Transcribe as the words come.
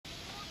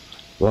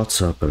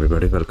What's up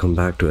everybody, welcome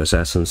back to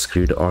Assassin's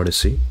Creed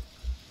Odyssey,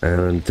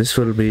 and this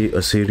will be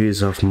a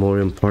series of more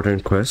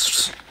important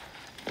quests,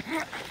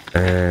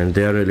 and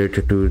they are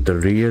related to the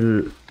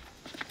real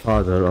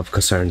father of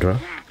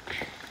Cassandra,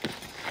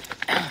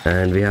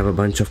 and we have a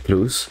bunch of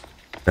clues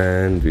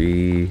and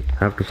we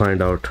have to find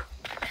out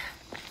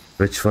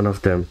which one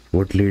of them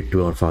would lead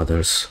to our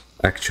father's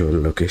actual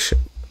location.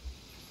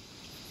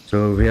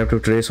 So we have to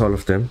trace all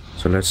of them,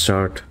 so let's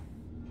start.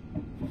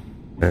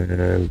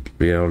 And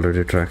we are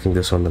already tracking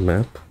this on the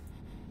map.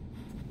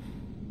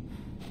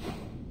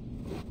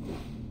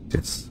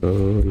 Yes, so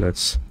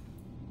let's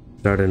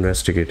start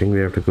investigating. We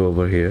have to go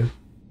over here.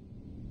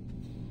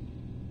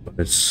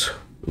 It's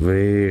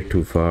way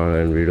too far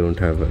and we don't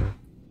have a...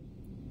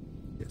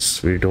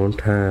 Yes, we don't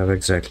have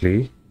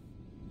exactly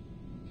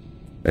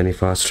any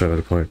fast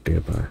travel point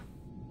nearby.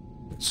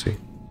 Let's see.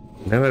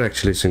 Never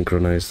actually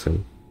synchronized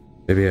them.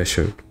 Maybe I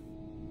should.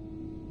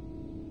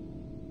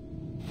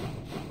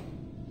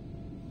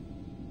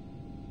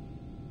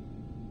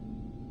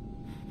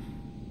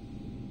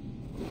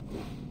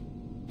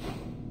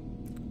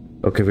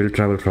 Okay, we'll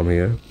travel from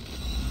here.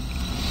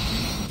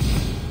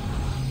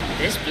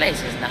 This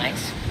place is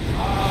nice.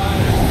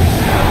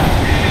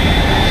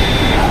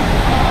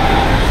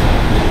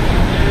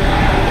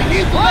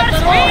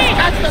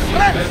 That's the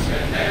prince!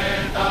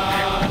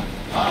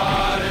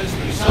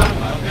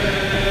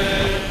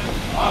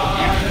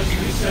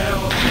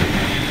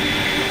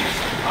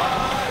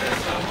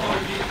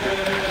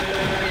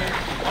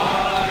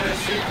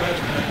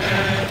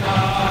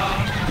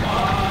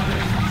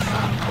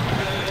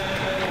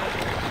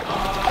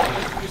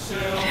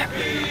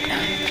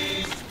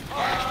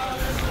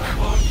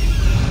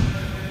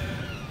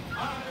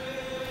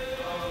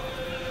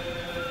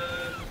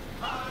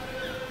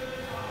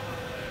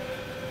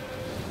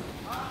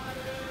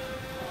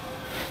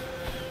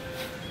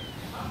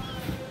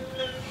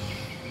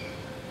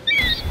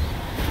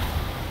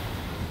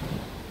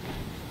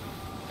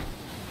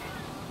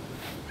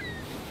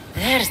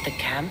 There's the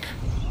camp.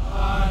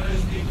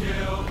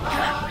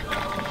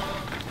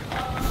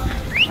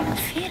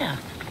 Fira.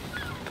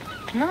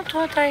 Not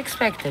what I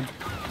expected.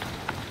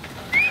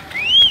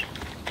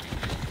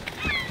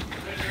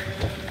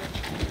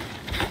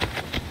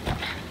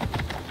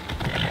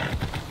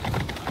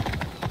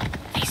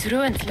 These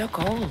ruins look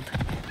old.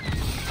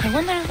 I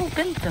wonder who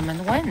built them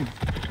and when.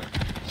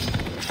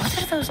 What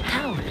are those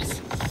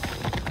towers?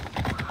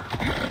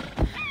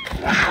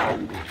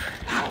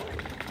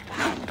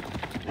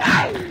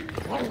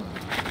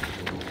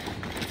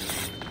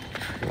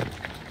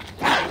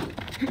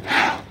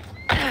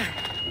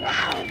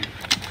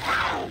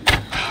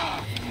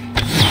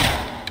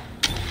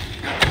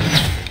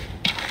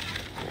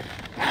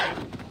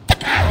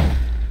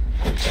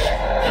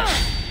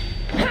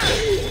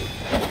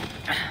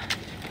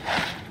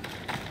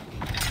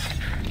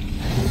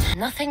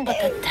 Nothing but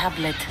a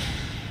tablet.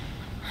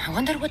 I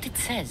wonder what it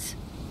says.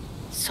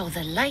 So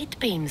the light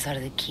beams are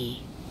the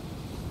key.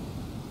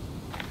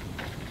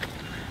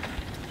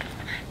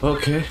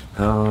 Okay,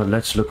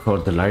 let's look for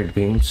the light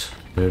beams.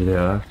 There they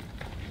are.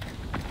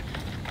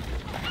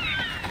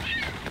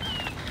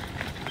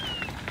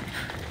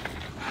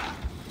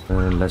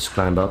 And let's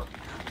climb up.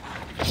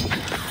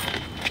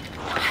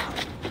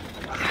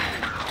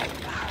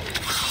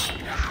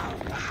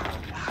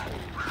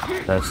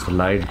 That's the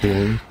light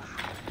beam.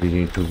 We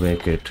need to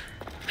make it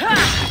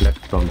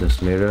reflect from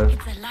this mirror.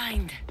 It's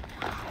aligned.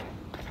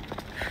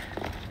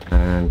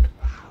 And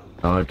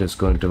now it is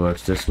going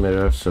towards this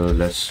mirror, so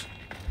let's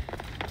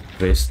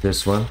trace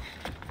this one.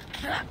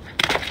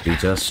 We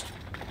just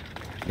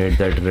made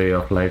that ray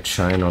of light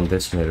shine on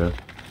this mirror.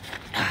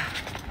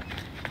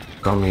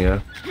 Come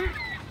here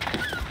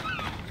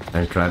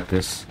and track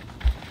this.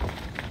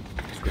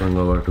 It's going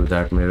over to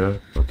that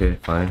mirror. Okay,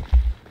 fine.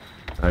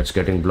 Now it's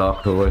getting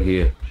blocked over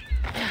here.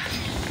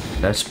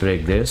 Let's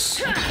break this.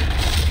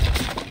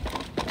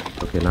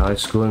 Okay, now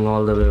it's going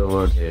all the way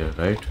over there,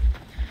 right?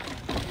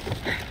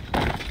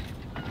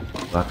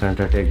 Why can't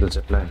I take the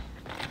zipline?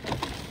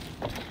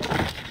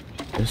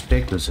 Just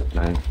take the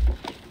zipline.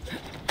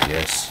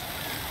 Yes.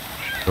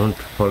 Don't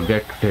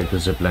forget to take the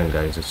zipline,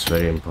 guys. It's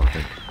very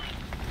important.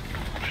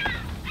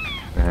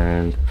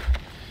 And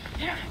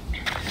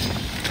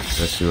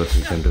let's see what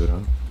we can do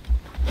now.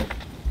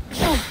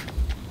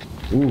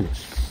 Ooh.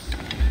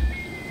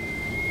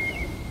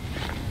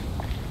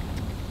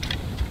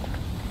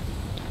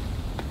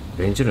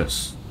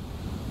 Dangerous.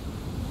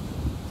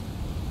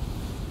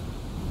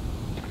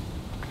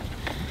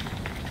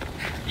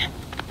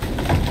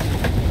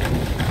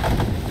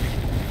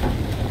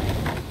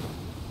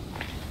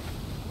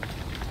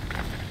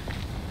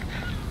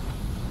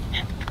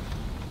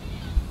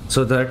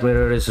 So that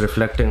mirror is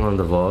reflecting on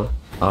the wall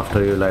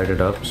after you light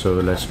it up, so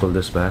let's pull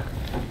this back.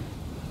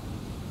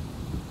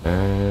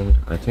 And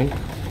I think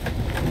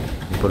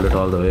pull it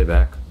all the way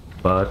back,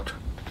 but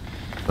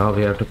now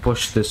we have to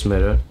push this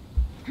mirror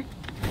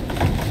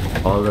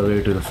all the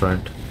way to the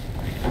front.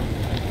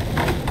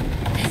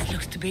 This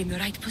looks to be in the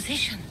right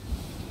position.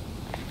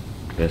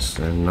 Yes,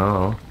 and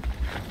now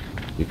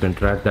you can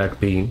track that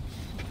beam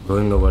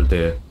going over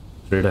there,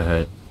 straight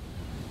ahead.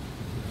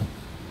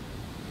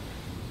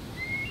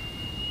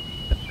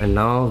 And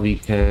now we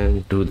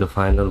can do the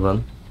final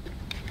one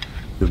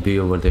to be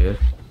over there.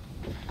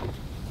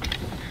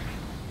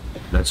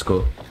 Let's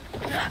go.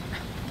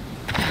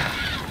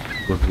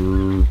 Go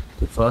to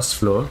the first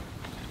floor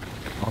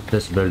of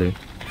this building.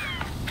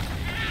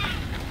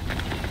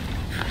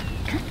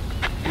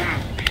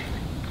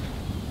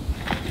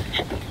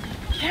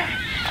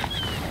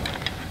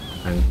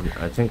 And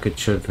I think it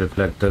should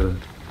reflect the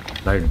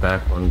light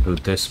back onto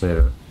this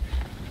mirror,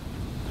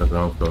 the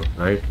ground floor,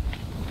 right?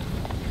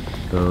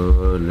 So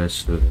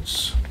let's do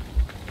this.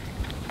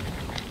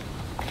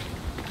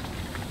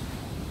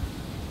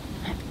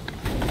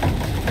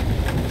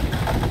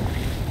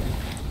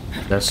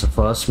 That's the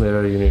first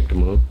mirror you need to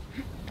move.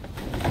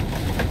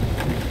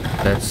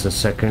 That's the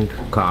second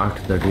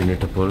cart that we need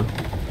to pull.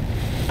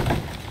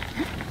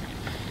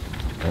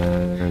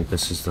 And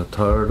this is the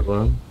third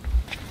one.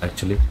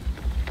 Actually,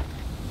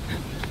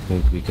 I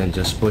think we can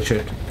just push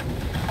it.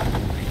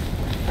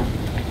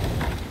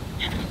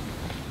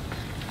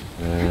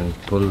 And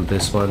pull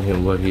this one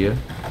over here.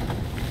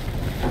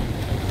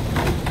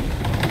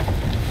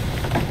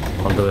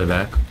 All the way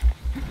back.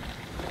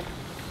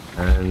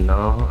 And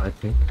now I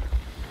think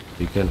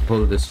we can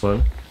pull this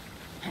one,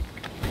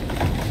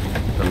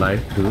 the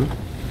light too.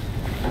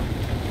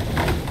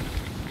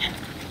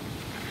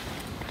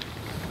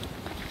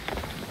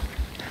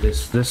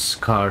 This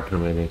cart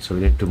remaining, so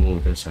we need to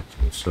move this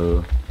actually.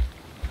 So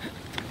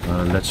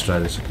let's try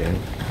this again.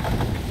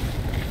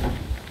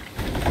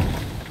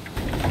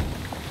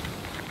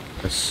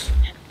 Let's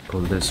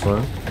pull this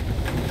one.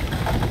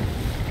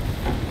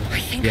 I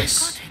think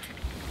Yes.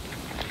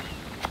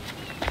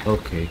 I got it.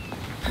 Okay.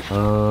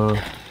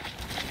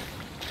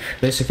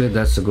 Basically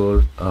that's the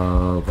goal.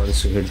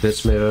 Once you hit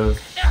this mirror,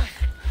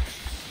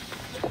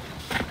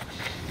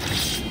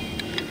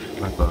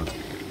 my god,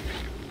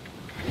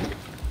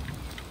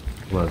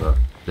 oh my god,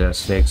 there are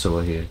snakes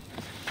over here.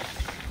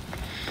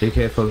 Be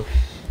careful.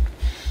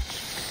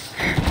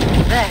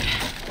 There.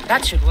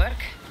 That should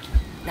work.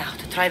 Now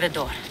to try the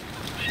door.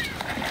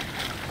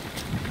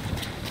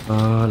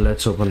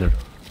 Let's open the door.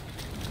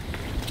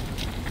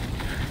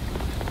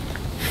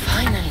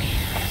 Finally.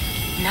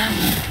 Now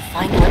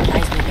find what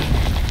lies within.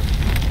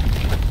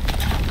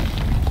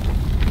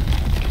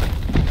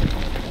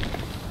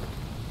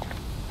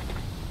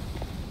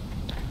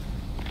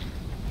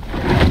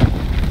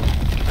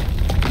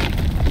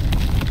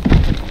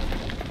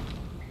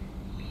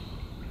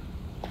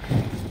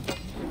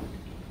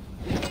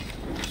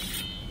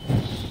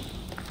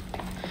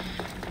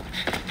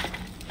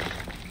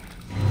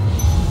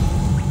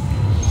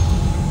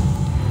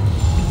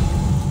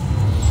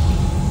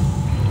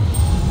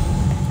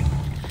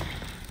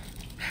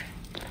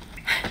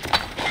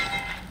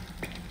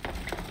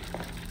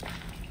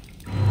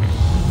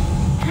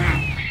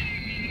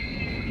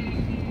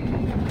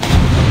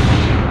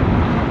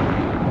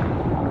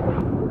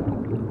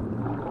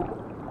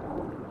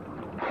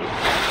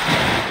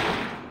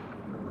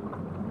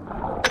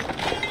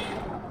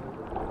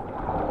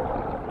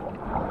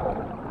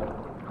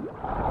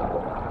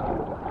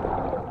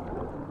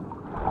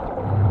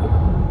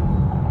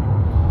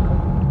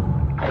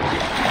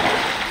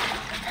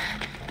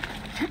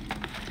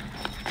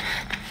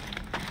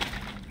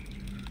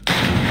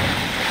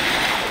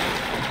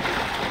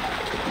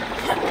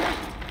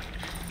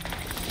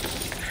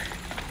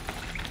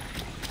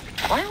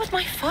 Why would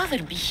my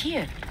father be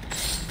here?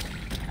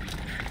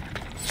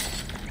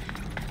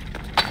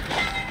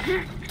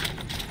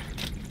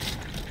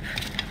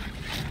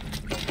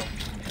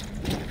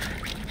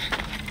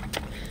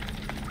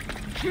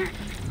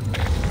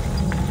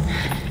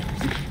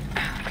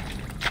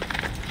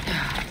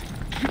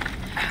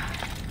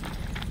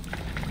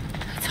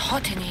 It's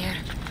hot in here.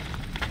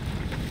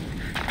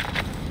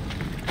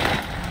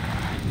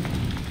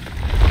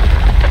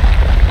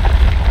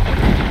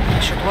 I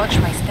should watch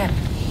my step.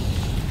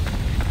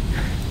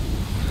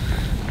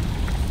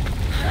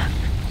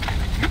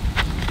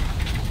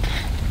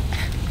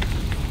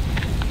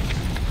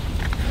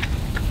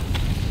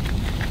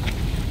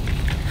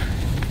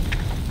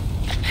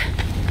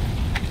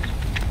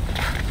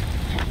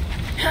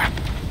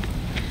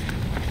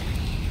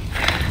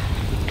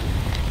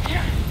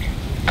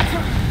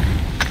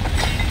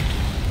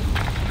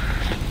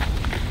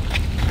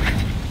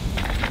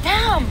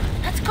 Damn,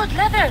 that's good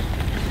leather.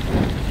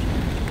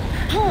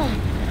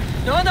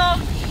 No, no,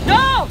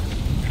 no!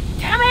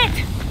 Damn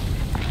it!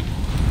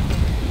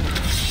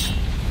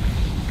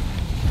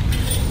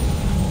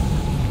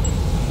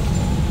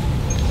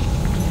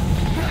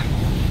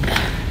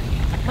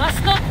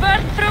 Must not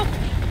burn through.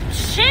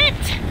 Shit!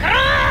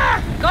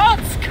 Grrr!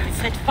 Gods,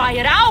 cursed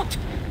fire out!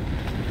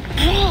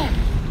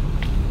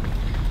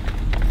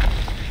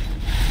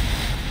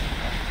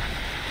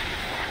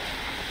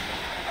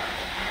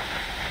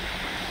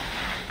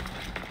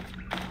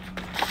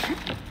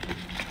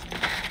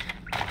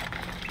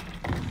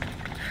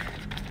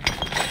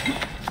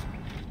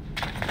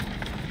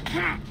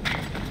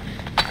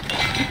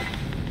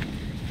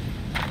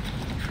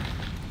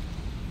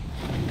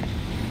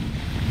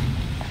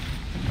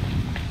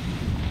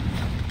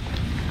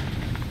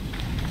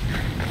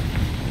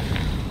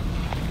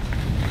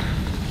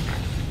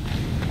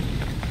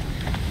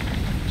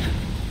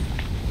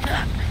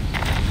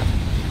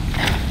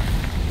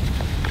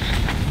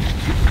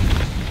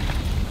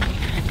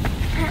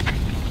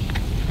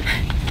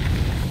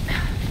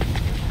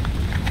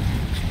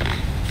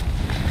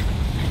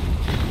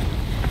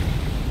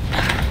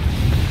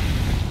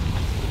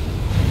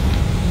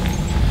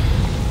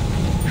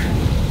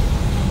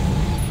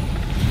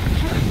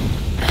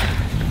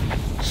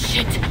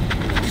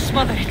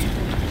 smother it.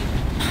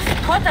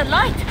 What the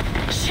light?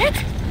 Shit!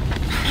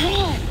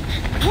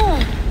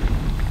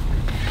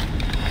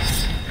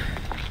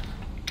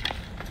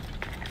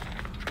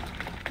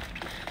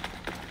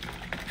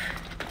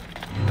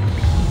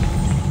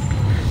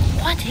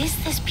 What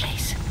is this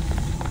place?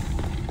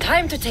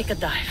 Time to take a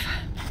dive.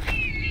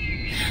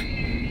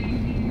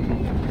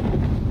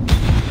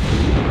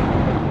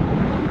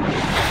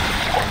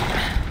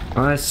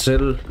 I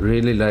still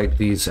really like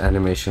these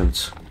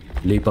animations.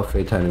 Leap of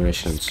faith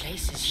animations. This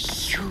place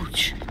is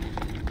huge.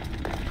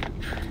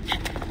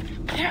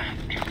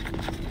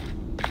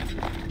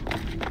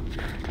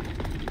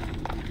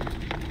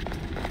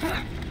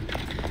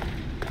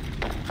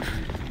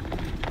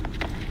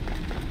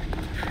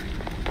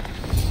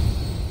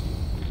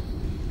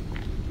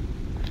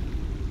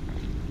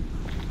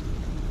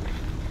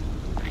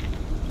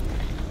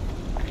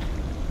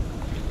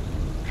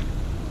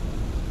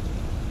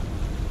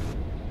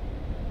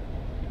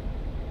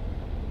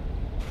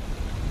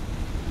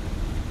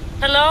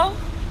 Hello?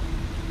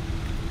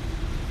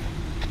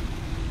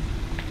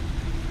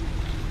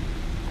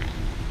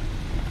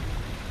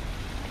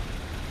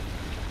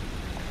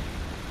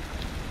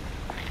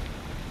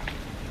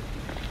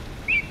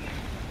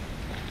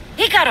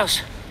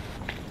 Icaros!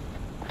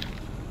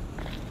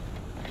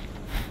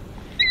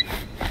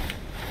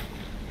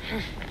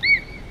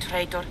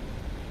 Traitor.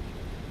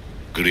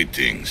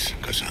 Greetings,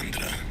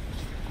 Cassandra.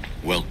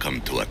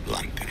 Welcome to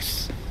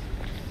Atlantis.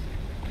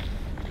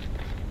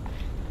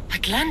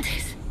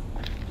 Atlantis?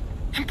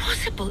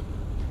 Impossible.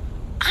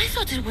 I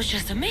thought it was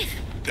just a myth.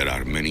 There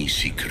are many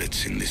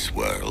secrets in this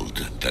world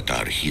that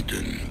are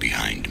hidden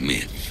behind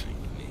myth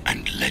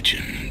and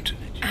legend.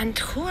 And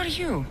who are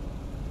you?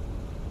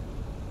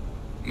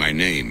 My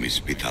name is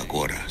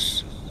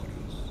Pythagoras.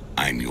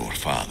 I'm your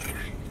father.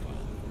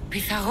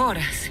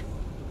 Pythagoras?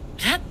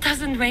 That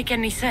doesn't make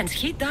any sense.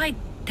 He died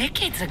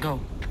decades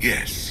ago.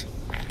 Yes,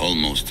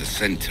 almost a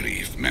century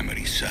if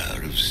memory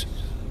serves.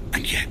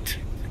 And yet,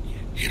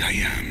 here I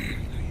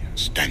am,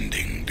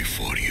 standing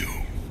before you.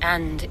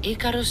 And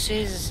Icarus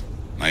is...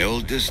 My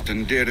oldest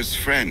and dearest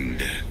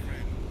friend.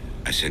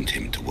 I sent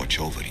him to watch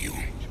over you.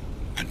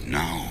 And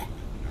now,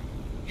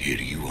 here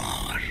you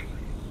are.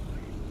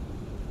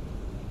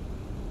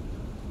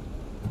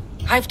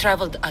 I've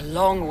traveled a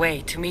long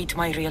way to meet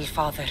my real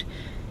father.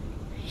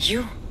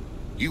 You?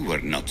 You were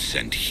not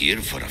sent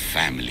here for a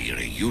family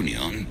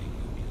reunion.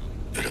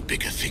 There are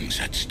bigger things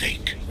at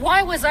stake.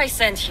 Why was I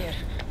sent here?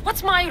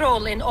 What's my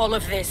role in all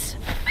of this?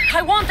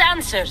 I want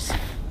answers.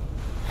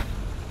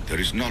 There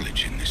is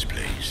knowledge in this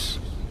place.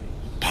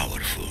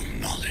 Powerful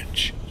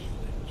knowledge.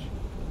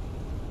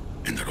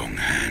 In the wrong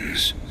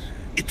hands,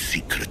 its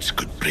secrets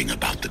could bring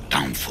about the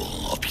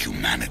downfall of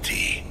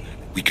humanity.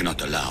 We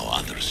cannot allow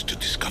others to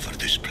discover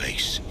this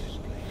place.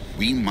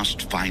 We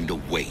must find a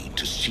way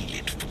to seal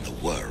it from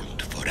the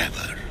world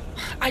forever.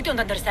 I don't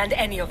understand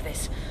any of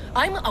this.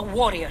 I'm a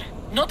warrior,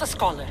 not a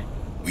scholar.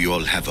 We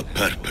all have a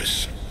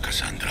purpose,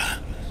 Cassandra.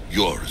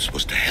 Yours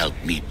was to help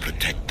me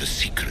protect the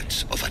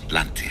secrets of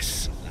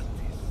Atlantis.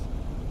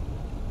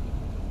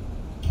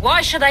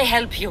 Why should I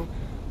help you?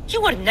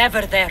 You were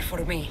never there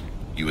for me.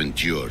 You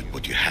endured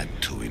what you had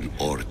to in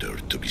order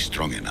to be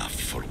strong enough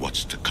for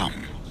what's to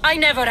come. I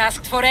never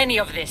asked for any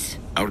of this.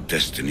 Our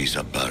destiny's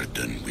a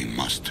burden we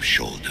must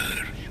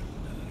shoulder.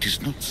 It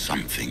is not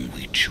something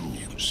we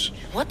choose.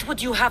 What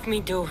would you have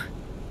me do?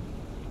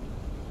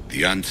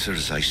 The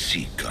answers I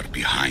seek are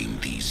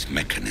behind these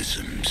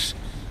mechanisms.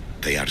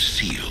 They are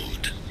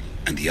sealed,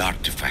 and the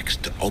artifacts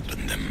to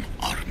open them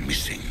are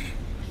missing.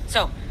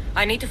 So,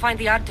 I need to find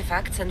the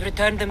artifacts and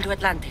return them to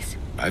Atlantis.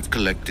 I've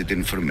collected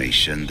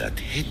information that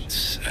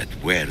hints at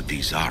where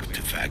these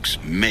artifacts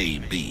may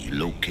be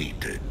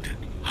located.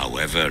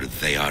 However,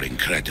 they are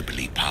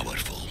incredibly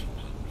powerful.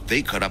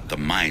 They corrupt the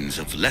minds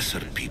of lesser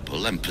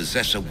people and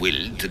possess a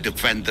will to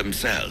defend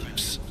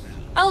themselves.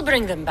 I'll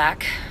bring them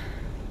back.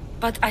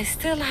 But I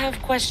still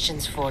have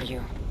questions for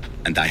you.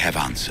 And I have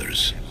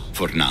answers.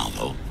 For now,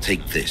 though,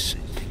 take this.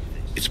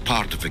 It's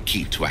part of a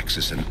key to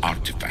access an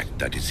artifact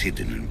that is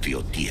hidden in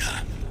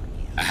Viotia.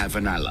 I have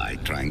an ally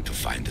trying to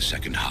find the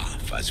second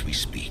half as we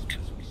speak.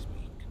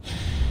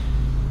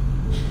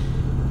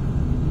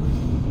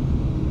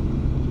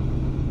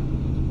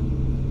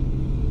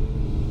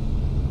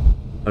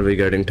 Are we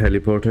getting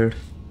teleported?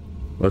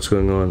 What's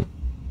going on?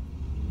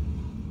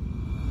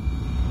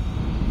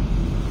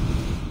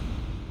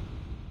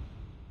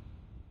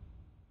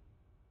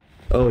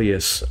 Oh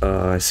yes,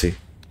 I see.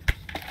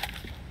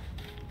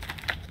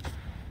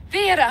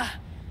 Vera!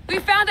 We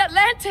found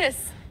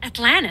Atlantis!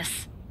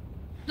 Atlantis?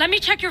 Let me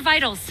check your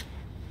vitals.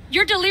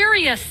 You're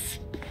delirious.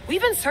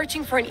 We've been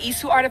searching for an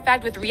Isu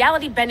artifact with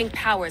reality-bending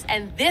powers,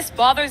 and this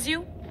bothers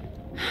you?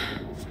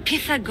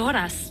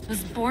 Pythagoras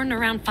was born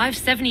around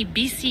 570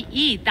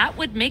 BCE. That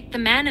would make the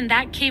man in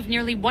that cave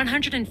nearly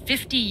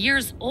 150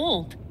 years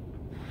old.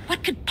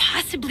 What could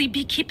possibly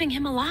be keeping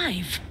him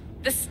alive?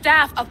 The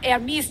staff of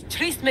Hermes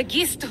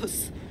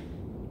Trismegistus.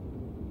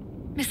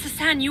 Miss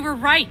Hassan, you were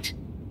right.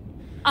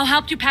 I'll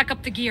help you pack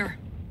up the gear.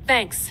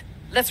 Thanks.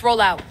 Let's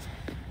roll out.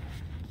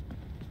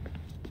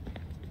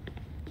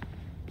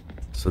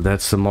 So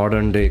that's the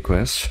modern day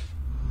quest.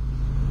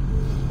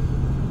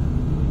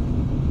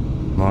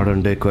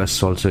 Modern day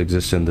quests also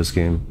exist in this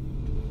game.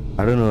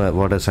 I don't know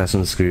what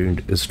Assassin's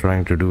Creed is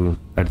trying to do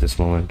at this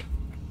moment.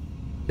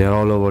 They're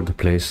all over the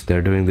place.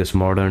 They're doing this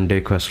modern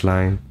day quest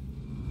line,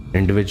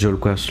 individual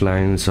quest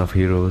lines of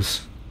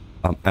heroes,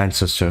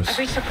 ancestors. I've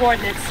reached the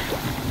coordinates.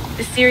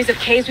 The series of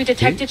caves we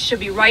detected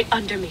should be right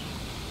under me.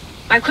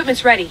 My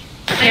equipment's ready.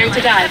 Preparing to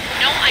dive.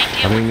 No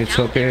idea. I mean, it's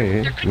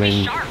okay. There I could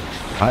mean, be sharks.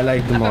 I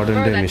like the modern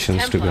prefer day that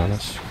missions, to be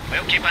Templars. honest.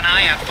 We'll keep an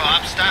eye out for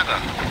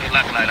Abstergo. Good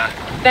luck, Layla.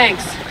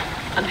 Thanks.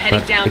 I'm heading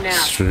But down now.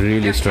 it's really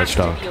There stretched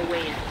has out. to be a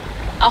way in.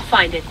 I'll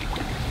find it.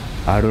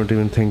 I don't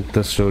even think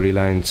the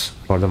storylines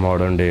for the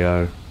modern day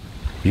are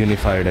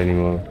unified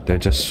anymore. They're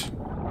just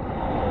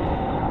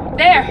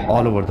There!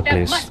 all over the That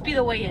place. must be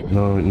the way in.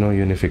 No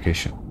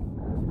unification.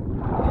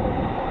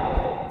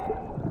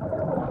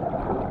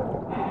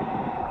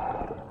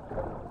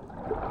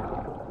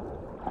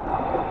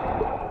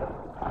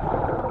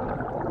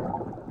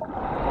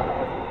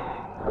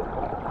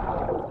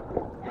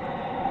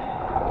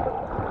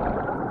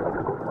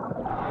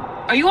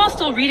 Are you all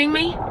still reading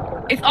me?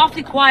 It's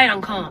awfully quiet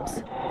on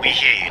comms. We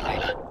hear you,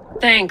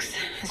 Layla. Thanks.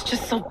 It's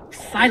just so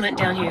silent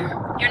down here.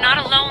 You're not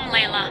alone,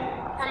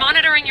 Layla. We're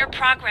monitoring your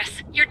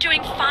progress. You're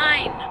doing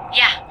fine.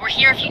 Yeah, we're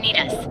here if you need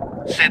us.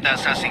 Said the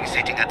assassin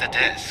sitting at the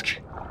desk.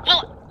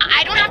 Well,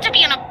 I don't have to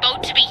be on a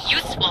boat to be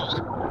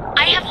useful.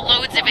 I have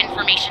loads of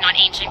information on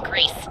ancient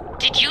Greece.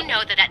 Did you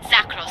know that at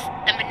Zakros,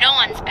 the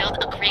Minoans built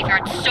a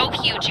graveyard so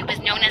huge it was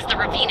known as the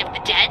Ravine of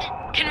the Dead?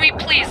 Can we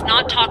please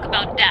not talk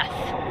about death?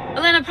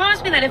 Elena,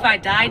 promise me that if I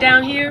die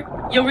down here,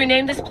 you'll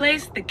rename this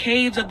place the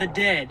Caves of the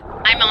Dead.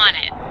 I'm on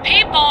it.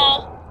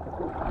 People!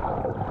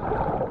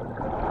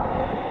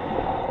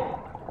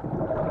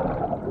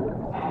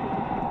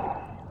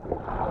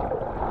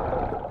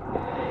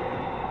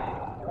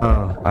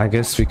 I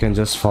guess we can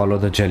just follow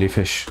the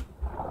jellyfish.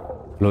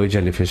 Flowy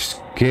jellyfish.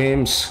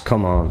 Games,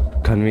 come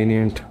on.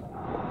 Convenient.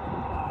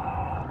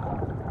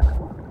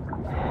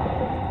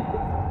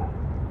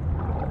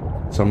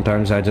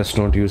 Sometimes I just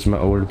don't use my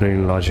old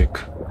brain logic.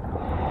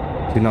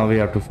 See, now we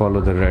have to follow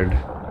the red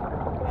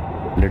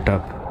lit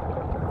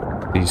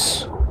up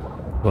these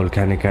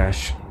volcanic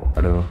ash.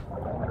 I don't know.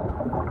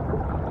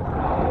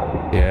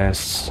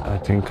 Yes, I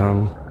think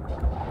I'm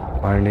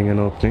finding an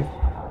opening.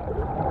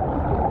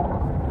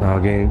 Now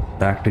again,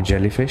 back to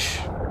jellyfish.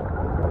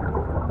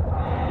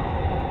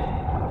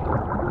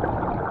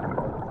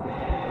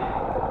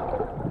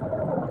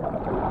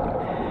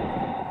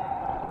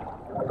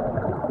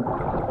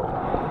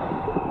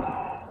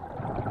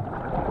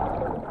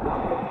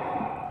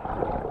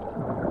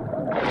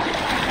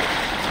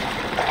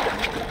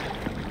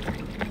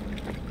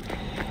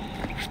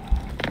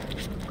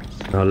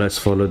 Now let's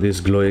follow these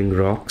glowing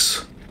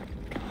rocks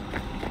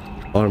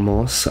or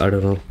moss, I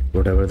don't know,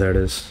 whatever that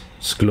is.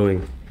 It's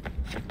glowing.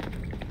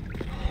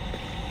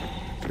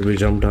 Should we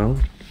jump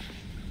down?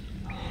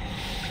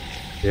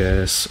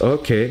 Yes,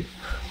 okay.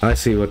 I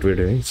see what we're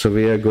doing. So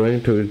we are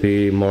going to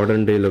the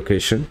modern day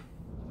location,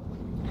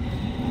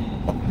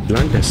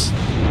 Atlantis,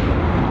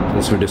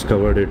 since we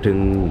discovered it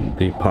in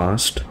the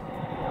past,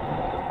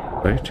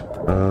 right?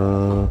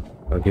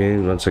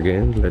 Once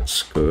again,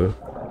 let's go.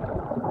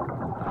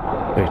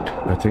 Wait,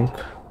 I think.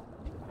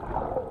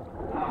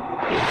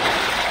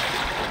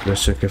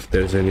 Let's check if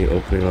there's any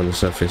opening on the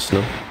surface.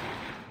 No.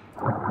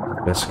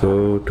 Let's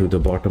go to the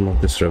bottom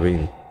of this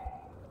ravine.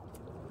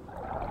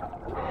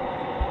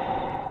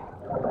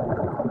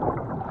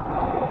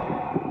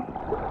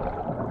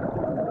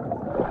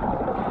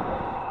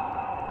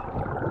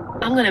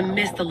 I'm gonna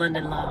miss the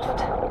London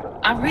loft.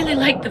 I really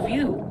like the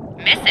view.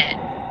 Miss it?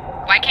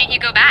 Why can't you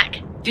go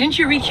back? Didn't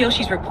you read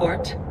Kyoshi's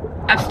report?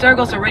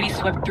 Abstergo's already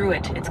swept through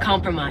it. It's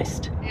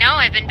compromised. No,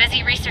 I've been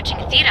busy researching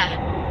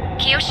Theta.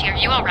 Kiyoshi, are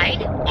you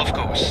alright? Of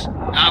course.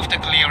 After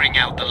clearing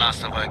out the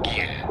last of her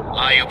gear,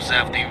 I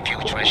observed the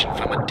infiltration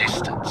from a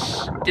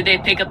distance. Did they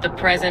pick up the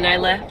present I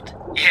left?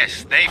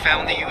 Yes, they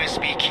found the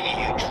USB key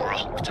you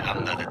dropped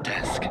under the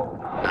desk.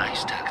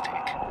 Nice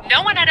tactic.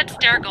 No one at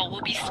Abstergo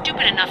will be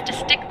stupid enough to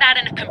stick that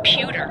in a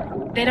computer.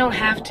 They don't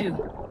have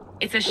to.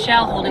 It's a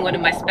shell holding one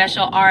of my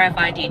special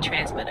RFID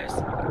transmitters.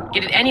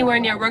 Get it anywhere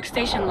near a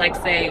workstation, like,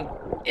 say,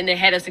 in the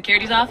head of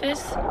security's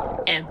office,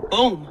 and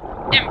boom.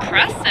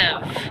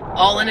 Impressive.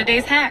 All in a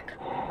day's hack.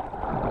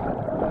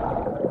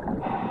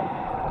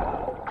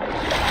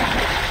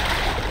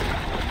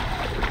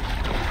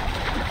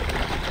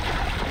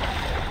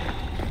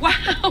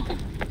 Wow!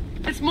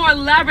 It's more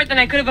elaborate than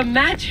I could have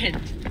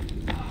imagined.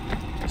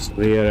 So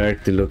we are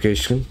at the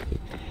location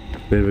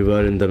where we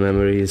were in the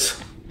memories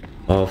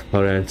of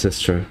our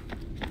ancestor,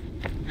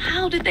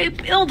 How did they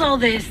build all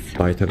this?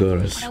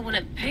 Pythagoras. I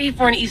wouldn't pay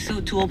for an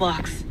Isu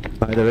toolbox.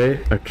 By the way,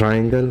 a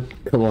triangle?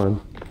 Come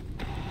on.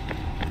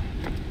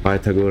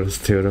 Pythagoras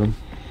theorem.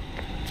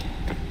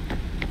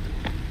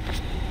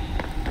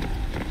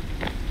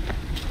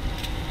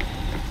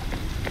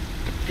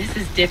 This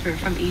is different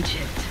from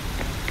Egypt.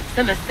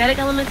 Some aesthetic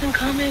elements in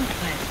common,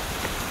 but...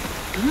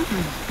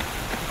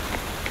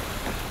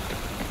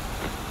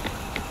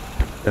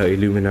 The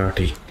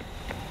Illuminati.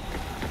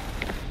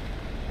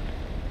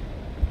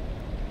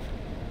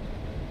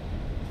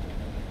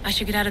 I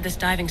should get out of this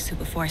diving suit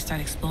before I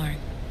start exploring.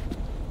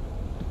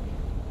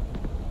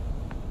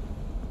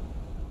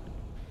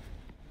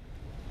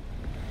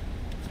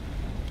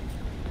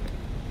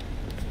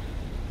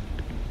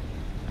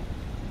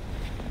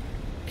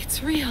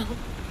 It's real.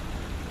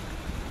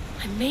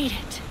 I made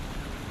it.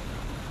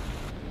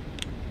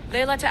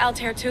 Layla to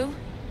Altair 2?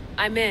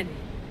 I'm in.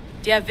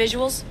 Do you have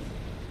visuals?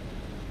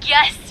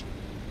 Yes!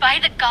 By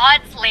the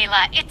gods,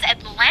 Layla, it's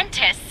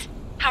Atlantis!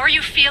 How are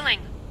you feeling?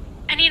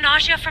 Any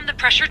nausea from the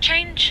pressure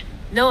change?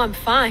 No, I'm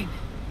fine.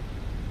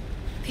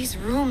 These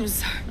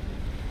rooms are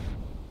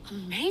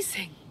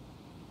amazing.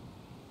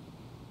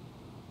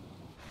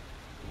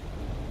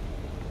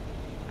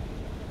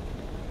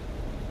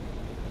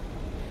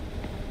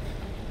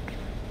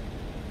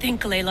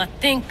 Think, Layla,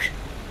 think.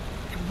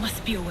 There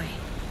must be a way.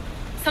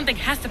 Something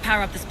has to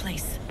power up this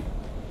place.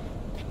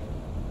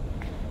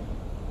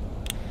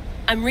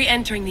 I'm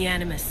re-entering the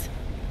Animus.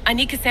 I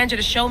need Cassandra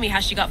to show me how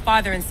she got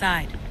farther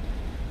inside.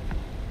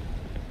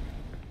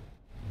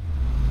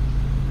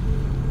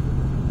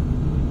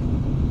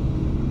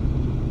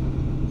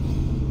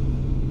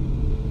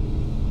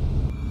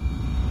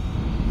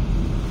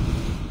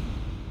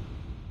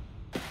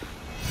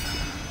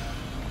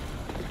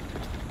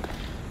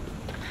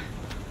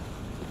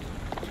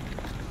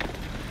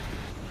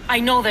 I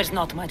know there's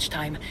not much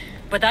time,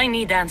 but I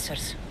need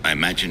answers. I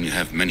imagine you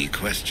have many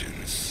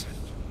questions.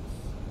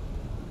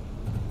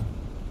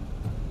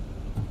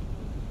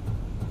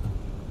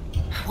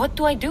 What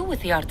do I do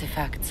with the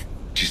artifacts?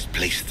 Just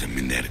place them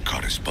in their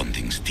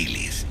corresponding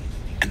steles,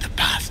 and the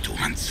path to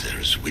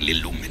answers will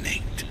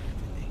illuminate.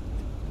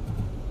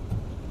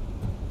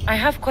 I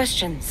have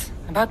questions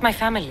about my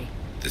family.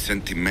 The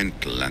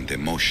sentimental and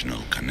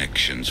emotional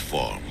connections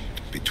formed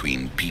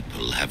between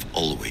people have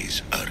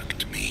always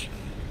irked me.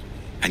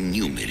 I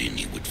knew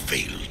Myrini would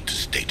fail to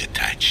stay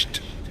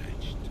detached.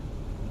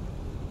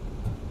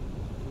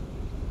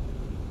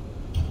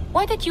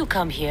 Why did you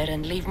come here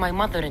and leave my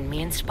mother and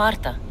me in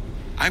Sparta?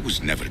 I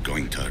was never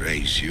going to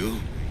erase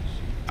you.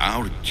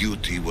 Our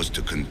duty was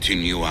to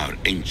continue our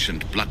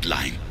ancient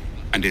bloodline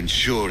and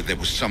ensure there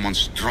was someone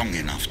strong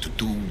enough to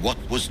do what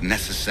was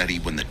necessary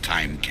when the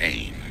time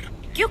came.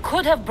 You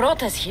could have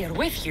brought us here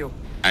with you.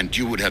 And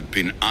you would have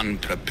been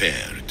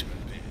unprepared.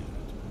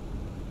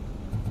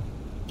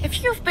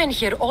 If you've been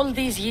here all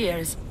these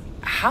years,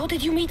 how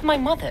did you meet my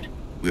mother?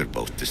 We're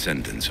both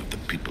descendants of the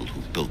people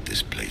who built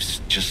this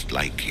place, just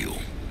like you.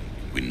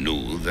 We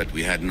knew that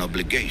we had an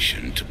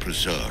obligation to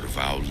preserve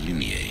our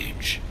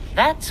lineage.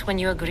 That's when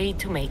you agreed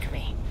to make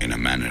me. In a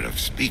manner of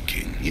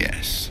speaking,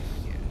 yes.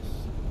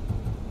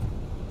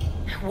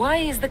 Why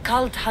is the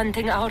cult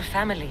hunting our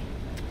family?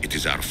 It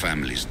is our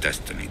family's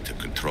destiny to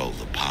control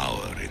the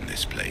power in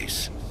this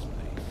place.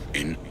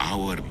 In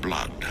our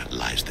blood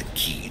lies the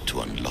key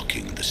to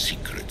unlocking the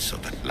secrets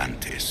of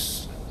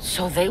Atlantis.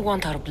 So they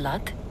want our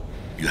blood?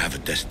 You have a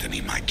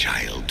destiny, my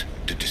child,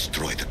 to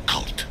destroy the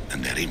cult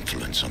and their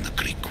influence on the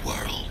Greek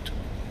world.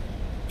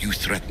 You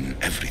threaten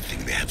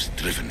everything they have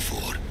striven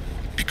for,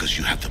 because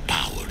you have the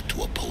power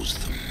to oppose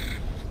them.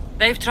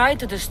 They've tried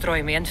to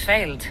destroy me and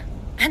failed,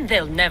 and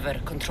they'll never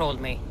control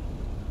me.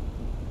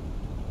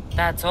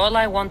 That's all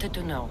I wanted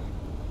to know.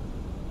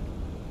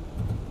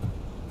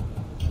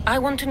 I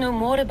want to know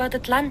more about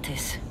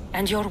Atlantis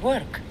and your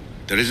work.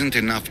 There isn't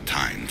enough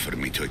time for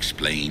me to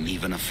explain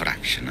even a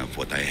fraction of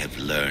what I have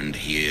learned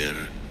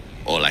here.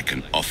 All I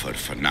can offer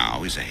for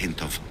now is a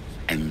hint of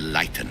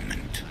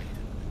enlightenment.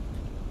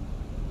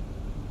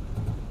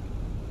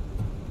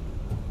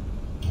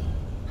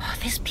 Oh,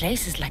 this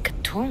place is like a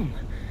tomb.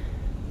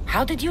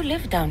 How did you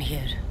live down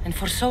here, and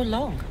for so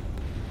long?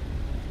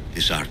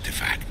 This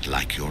artifact,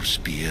 like your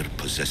spear,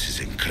 possesses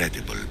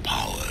incredible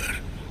power.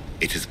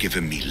 It has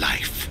given me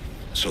life,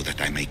 so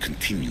that I may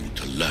continue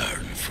to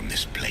learn from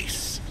this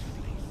place.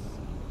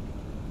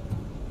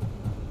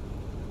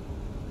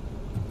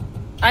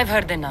 I've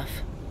heard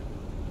enough.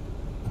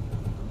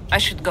 I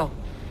should go.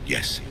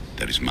 Yes,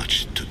 there is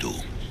much to do.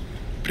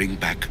 Bring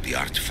back the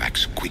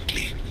artifacts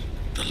quickly.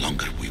 The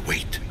longer we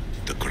wait,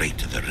 the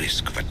greater the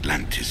risk of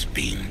Atlantis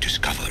being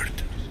discovered.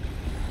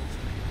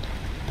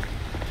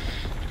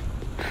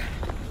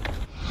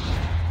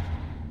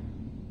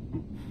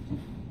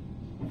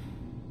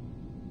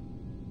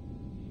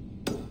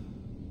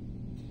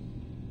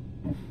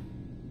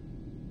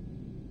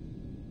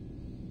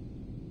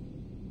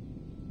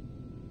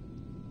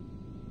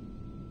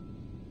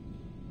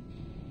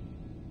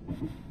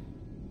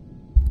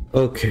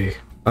 Okay,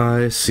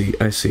 I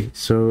see.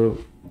 So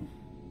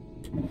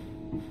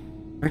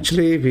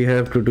actually we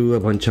have to do a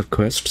bunch of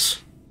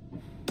quests.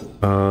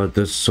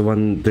 There is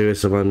one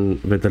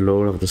with the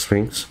Lord of the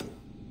Sphinx,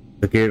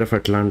 the Gate of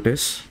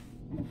Atlantis.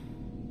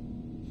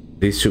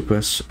 These two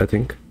quests, I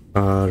think,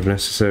 are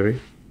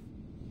necessary.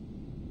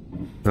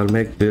 I'll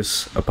make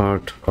this a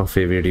part of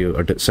a video,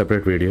 a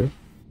separate video,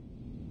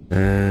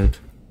 and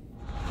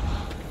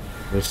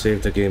we'll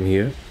save the game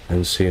here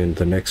and see you in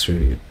the next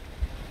video.